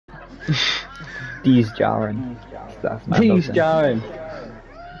D's jarring. That's D's jarring.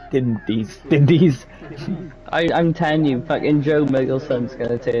 Didn't these? I'm telling you, fucking Joe Miggleson's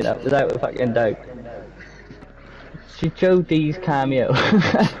gonna turn up without a fucking doubt. Should Joe D's cameo?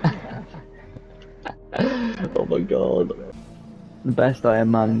 Oh my god. The best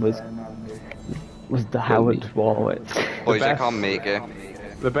Iron Man was the Howard Wallowitz. Boys, I can't make it.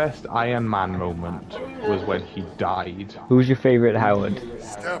 The best Iron Man moment was when he died. Who's your favourite Howard?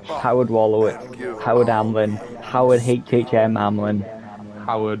 Howard Wallowitz, Howard Amlin, Howard HHM Amlin,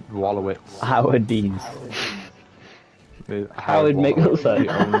 Howard Wallowitz. Howard Deans. Howard Miggleson.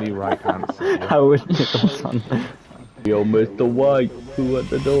 The only right answer. Yeah. Howard Miggleson. Yo, Mr. White, who at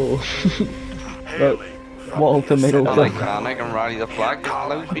the door? Look, Walter Middleton. I can rally the flag, it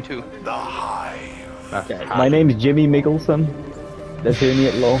allows me to. My name's Jimmy Miggleson. Attorney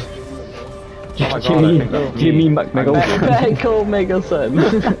at law. Jimmy McMiggleson. Michael Miggleson.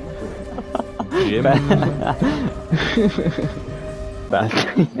 Jim.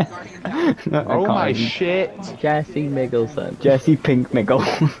 Oh my shit. Jesse Miggleson. Jesse Pink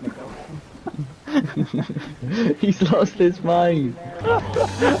Miggleson. He's lost his mind.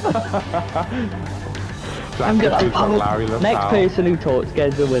 I'm gonna. Next person who talks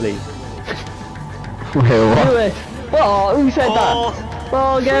gets a willy. Wait, what? Do it. Oh, who said that?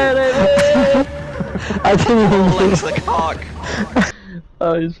 Oh, get it! I didn't even Links the cock.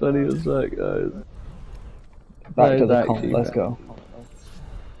 Oh, it's funny as fuck, guys. Back to the comp, let's go.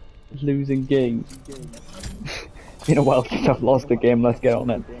 Losing games. It's been a while since I've lost the game, let's get on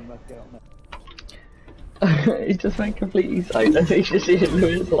it. It just went completely silent. You should see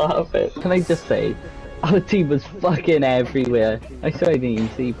Lewis laughing. Can I just say, our team was fucking everywhere. I swear I didn't even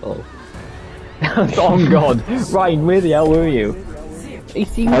see Paul. Oh god, Ryan, where the hell were you? He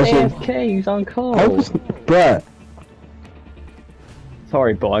seemed AFK, he was on call. I was, Brett.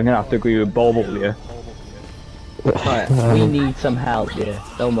 Sorry, Paul, I'm gonna have to agree with Bobble here. Right, we need some help here.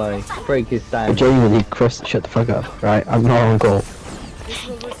 Don't worry, break this down. Genuinely, Chris, shut the fuck up. Right, I'm not on call.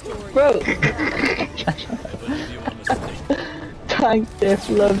 Bro! Tank Diff,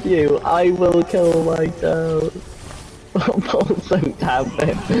 love you. I will kill myself. Paul's so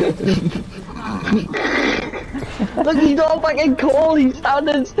tapping. Look, he's not fucking call, he's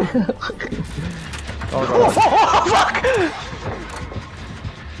standing still. Oh, fuck!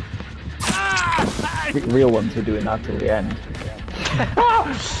 Real ones are doing that till the end.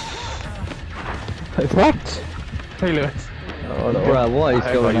 What? Hey, Lewis. Oh no. Bruh, what is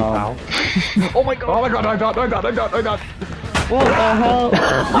going on? Oh my god! Oh my god, I got. What the hell?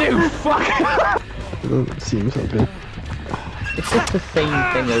 You fuck! It doesn't seem so good. It's just the same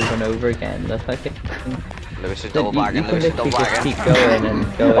thing over and over again. The fucking. Lewis is double bagging, You can Lewis is literally double just keep bagging. going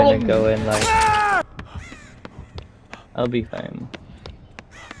and going and going like. I'll be fine.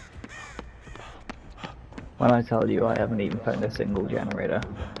 When I tell you I haven't even found a single generator.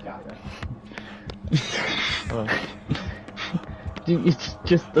 Dude, it's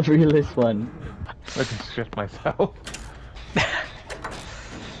just the realest one. I can shit myself.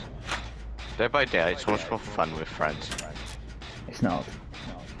 Day by day, it's so much more fun with friends. It's not.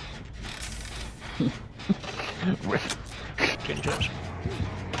 Gingers.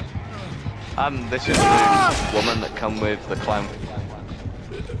 This is the woman that come with the clown.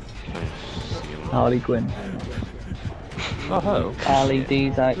 Harley Quinn. Oh, Ali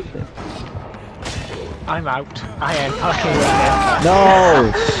D's actually. I'm out. I am fucking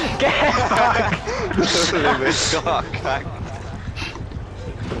No! Get back! Lewis got cacked.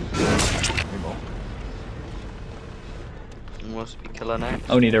 Must be killer now.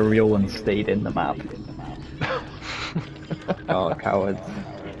 Only the real ones stayed in the map. Oh, cowards.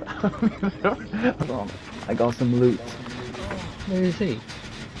 I got some loot. Where is he?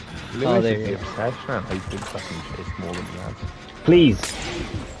 Lewis there is you the go. obsession and he's been fucking chased more than he has. Please!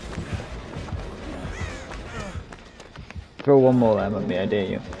 Throw one more of them at me, I dare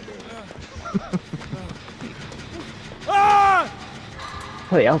you.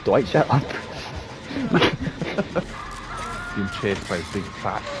 Bloody hell, Dwight, shut up. Being chased by a big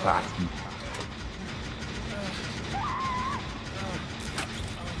fat bastard.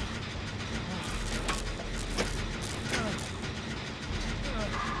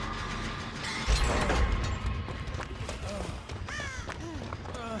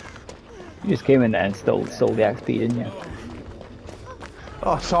 You just came in there and stole the XP, didn't you?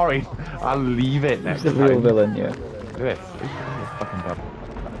 Oh, sorry. I'll leave it next He's the time. real villain, yeah. Do it. Fucking bad.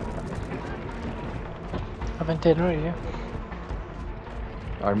 Having dinner, are you?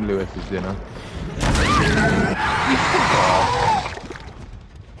 I'm Lewis's dinner.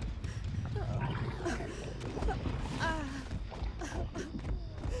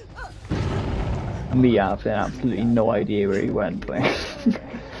 Me having absolutely no idea where he went. Like.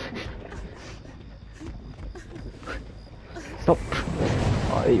 Stop.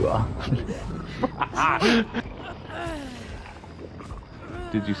 Oh, there you are.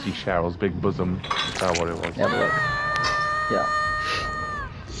 Did you see Cheryl's big bosom? Is that what it was? Have a look. Yeah.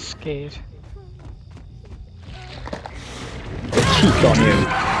 Scared. The cheek on you.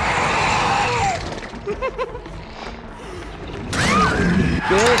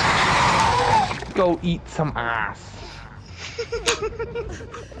 Bitch! Go eat some ass.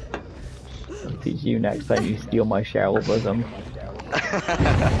 I'll teach you next time you steal my Cheryl bosom.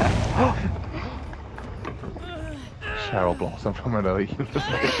 Cheryl Blossom from another universe.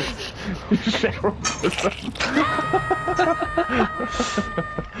 Cheryl Blossom.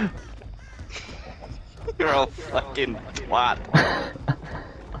 You're all fucking twat.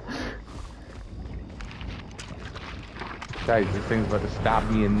 Guys, this thing's about to stab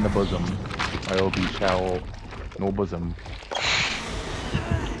me in the bosom. I'll be Cheryl. No bosom.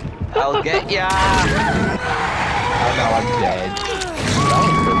 I'll get ya! Oh no, I'm dead.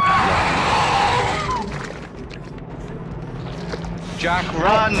 Jack,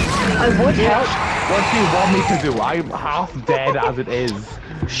 run! I would help. What do you want me to do? I'm half dead as it is.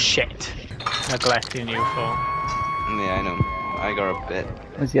 Shit. Neglecting you for. Yeah, I know. I got a bit.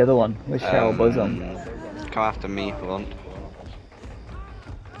 Where's the other one? Where's Cheryl bosom? Come after me if you want.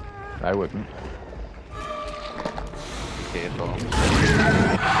 I wouldn't. Careful.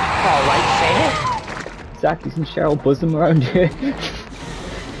 Alright, say it. Zach, is some Cheryl bosom around here?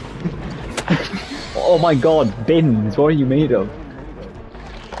 Oh my god, bins, what are you made of?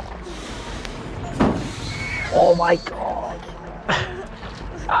 Oh my god!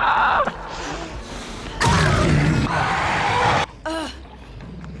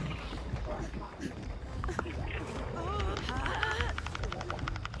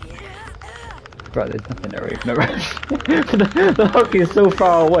 Bro, there's nothing there even around. the hook is so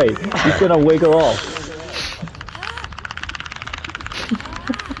far away, he's gonna wiggle off.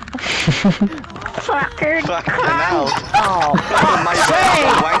 Fucking hell! Oh, My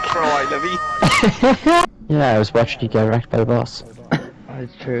wank for a while, Livy. yeah, I was watching you get wrecked by the boss.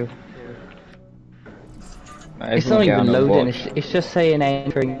 That's true. It's not even loading, it's just saying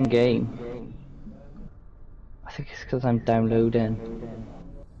entering game. I think it's because I'm downloading.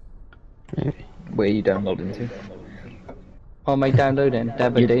 Maybe. Where are you downloading to? Oh, am I downloading?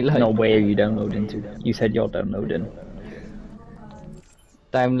 Dead by Daylight? No, where are you downloading to? You said you're downloading.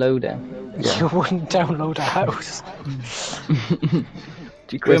 Downloading? Yeah. You wouldn't download a house.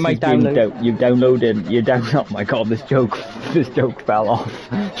 Where am I downloading? You downloaded. You down. Oh my god, this joke fell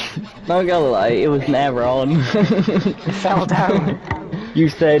off. Not gonna lie, it was never on. It fell down. You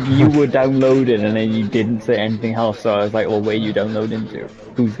said you were downloading and then you didn't say anything else, so I was like, well, where are you downloading to?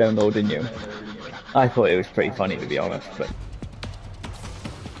 Who's downloading you? I thought it was pretty funny, to be honest, but...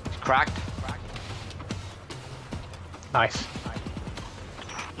 Cracked. Nice.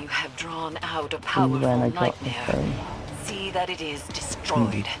 You have drawn out a powerful nightmare. See that it is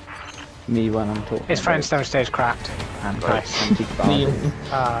destroyed. Me when I'm talking. His friend's downstairs cracked. And Nice. Me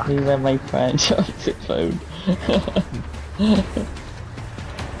Ah. when my friend shot his phone.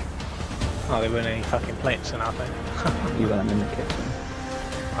 Oh, there weren't any fucking plates in our thing. Me when I'm in the kitchen.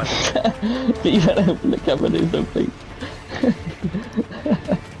 Me when I open the cupboard, there's no plate.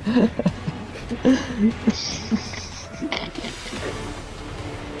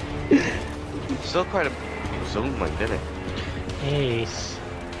 Still quite a zone like, didn't it? Yes.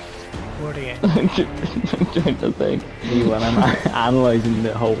 What are you? I'm trying to think. Me when I'm analysing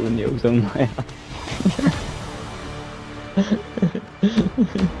the hole in the ozone layer.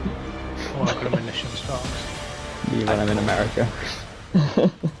 Oh, I've got a munitions box. Me when I'm in America.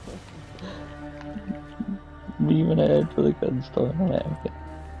 Me when I head for the gun store in America.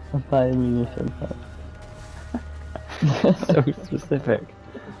 I'm buying munitions box. So specific.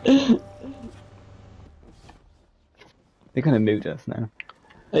 They're gonna mute us now.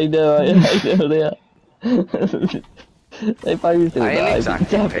 I know they are. If I was doing I that, ain't I'd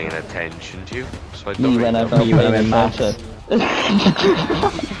exactly be paying attention to you, so I Me don't when really I'm know. not Me when I'm paying in maths. attention.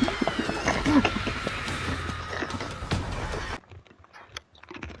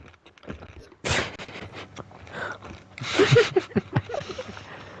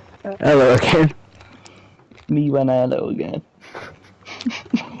 Hello again. Me when I hello again.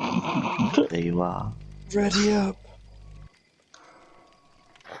 There you are. Ready up.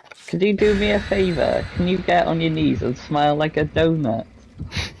 Could you do me a favour? Can you get on your knees and smile like a donut?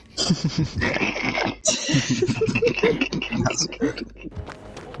 That's good.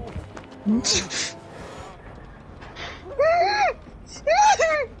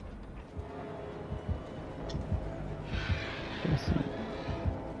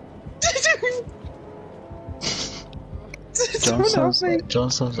 John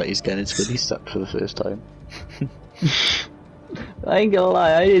sounds like he's getting his willy sucked for the first time. I ain't gonna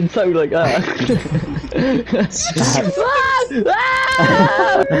lie, I didn't sound like that.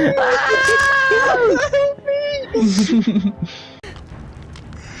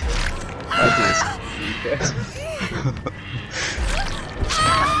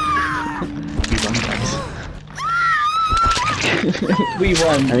 We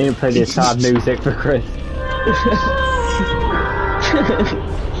won. I need to play this sad music for Chris.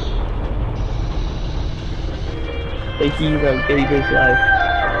 The hero gave his life.